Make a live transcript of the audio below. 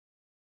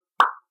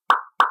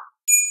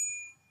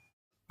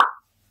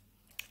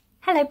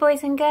Hello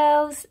boys and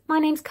girls, my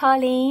name's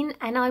Carlene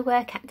and I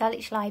work at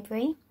Dulwich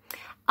Library.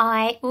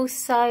 I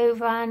also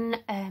run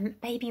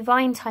baby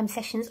rhyme time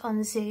sessions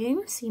on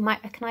Zoom, so you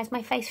might recognise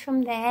my face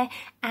from there,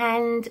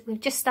 and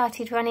we've just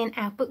started running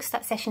our book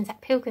start sessions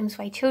at Pilgrim's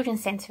Way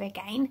Children's Centre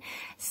again,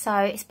 so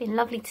it's been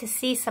lovely to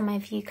see some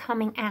of you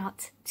coming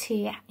out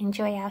to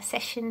enjoy our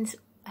sessions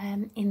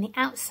in the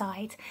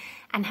outside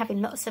and having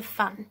lots of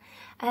fun.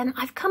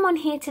 I've come on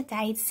here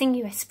today to sing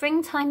you a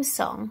springtime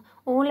song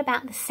all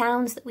about the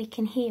sounds that we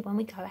can hear when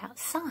we go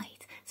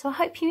outside. So I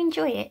hope you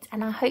enjoy it,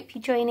 and I hope you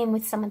join in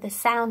with some of the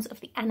sounds of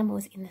the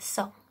animals in the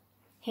song.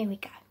 Here we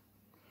go.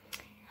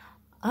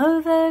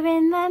 Over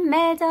in the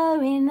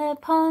meadow, in the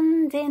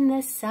pond, in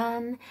the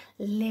sun,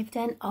 lived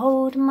an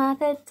old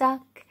mother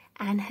duck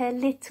and her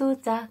little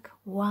duck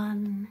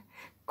one.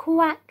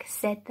 Quack,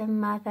 said the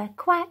mother,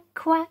 quack,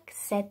 quack,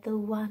 said the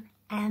one,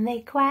 and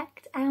they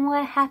quacked and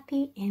were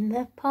happy in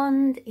the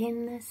pond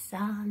in the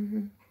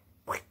sun.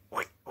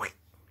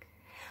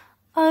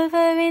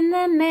 Over in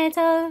the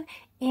meadow,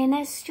 in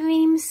a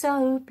stream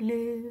so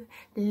blue,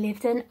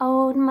 lived an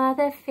old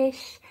mother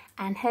fish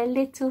and her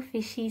little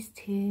fishies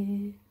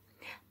too.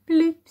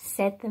 Bloop,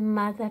 said the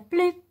mother,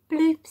 bloop,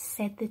 bloop,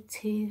 said the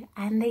two,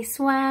 and they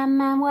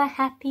swam and were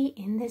happy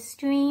in the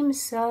stream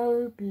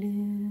so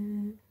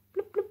blue.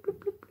 Bloop, bloop, bloop,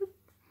 bloop, bloop.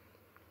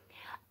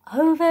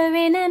 Over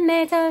in a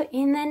meadow,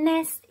 in the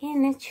nest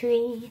in a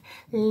tree,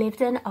 lived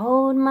an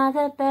old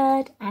mother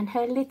bird and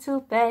her little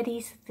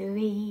birdies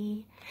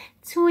three.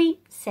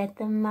 Tweet, said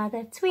the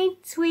mother,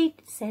 tweet,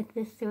 tweet, said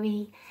the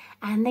three,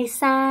 and they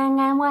sang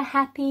and were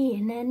happy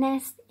in a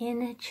nest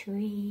in a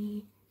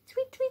tree.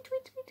 Tweet, tweet,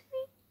 tweet, tweet,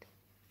 tweet.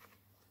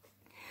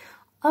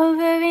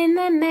 Over in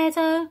the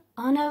meadow,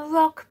 on a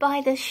rock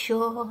by the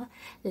shore,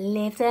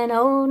 lived an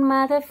old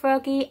mother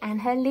froggy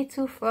and her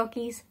little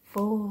froggies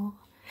four.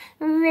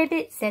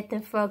 Ribbit, said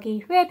the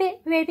froggy,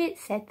 ribbit, ribbit,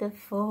 said the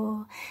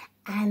four,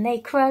 and they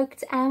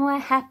croaked and were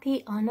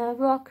happy on a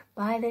rock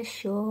by the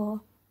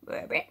shore.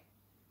 Ribbit,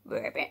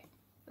 ribbit,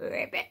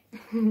 ribbit.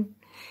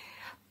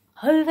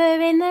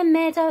 Over in the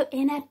meadow,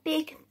 in a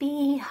big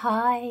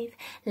beehive,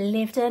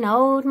 lived an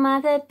old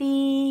mother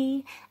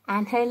bee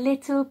and her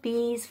little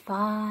bees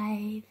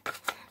five.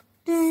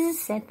 Buzz,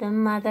 said the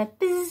mother,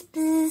 buzz,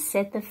 buzz,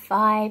 said the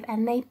five,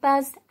 and they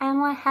buzzed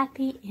and were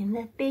happy in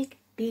the big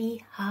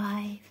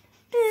beehive.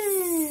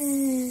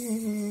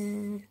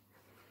 Buzz.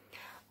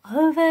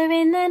 Over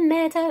in the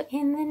meadow,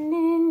 in the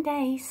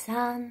noonday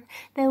sun,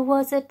 there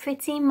was a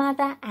pretty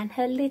mother and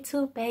her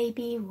little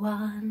baby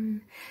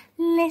one.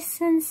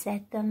 Listen,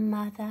 said the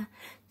mother,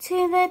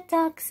 to the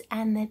ducks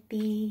and the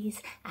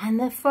bees, and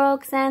the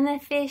frogs and the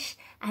fish,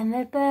 and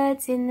the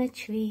birds in the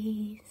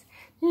trees.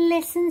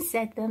 Listen,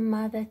 said the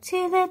mother,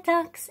 to the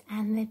ducks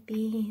and the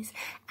bees,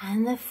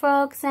 and the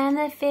frogs and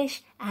the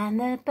fish, and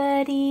the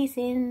birdies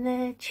in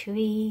the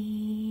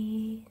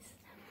trees.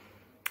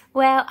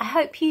 Well, I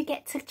hope you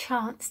get a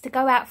chance to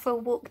go out for a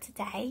walk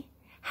today.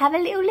 Have a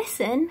little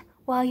listen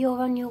while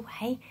you're on your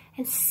way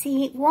and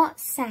see what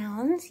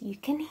sounds you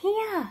can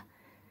hear.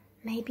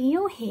 Maybe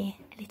you'll hear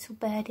a little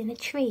bird in a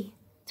tree,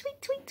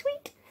 tweet, tweet,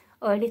 tweet,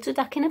 or a little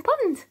duck in a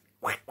pond.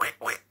 Quack, quack,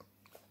 quack.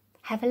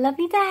 Have a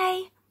lovely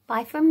day.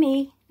 Bye from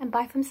me and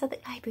bye from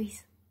Southwark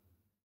Libraries.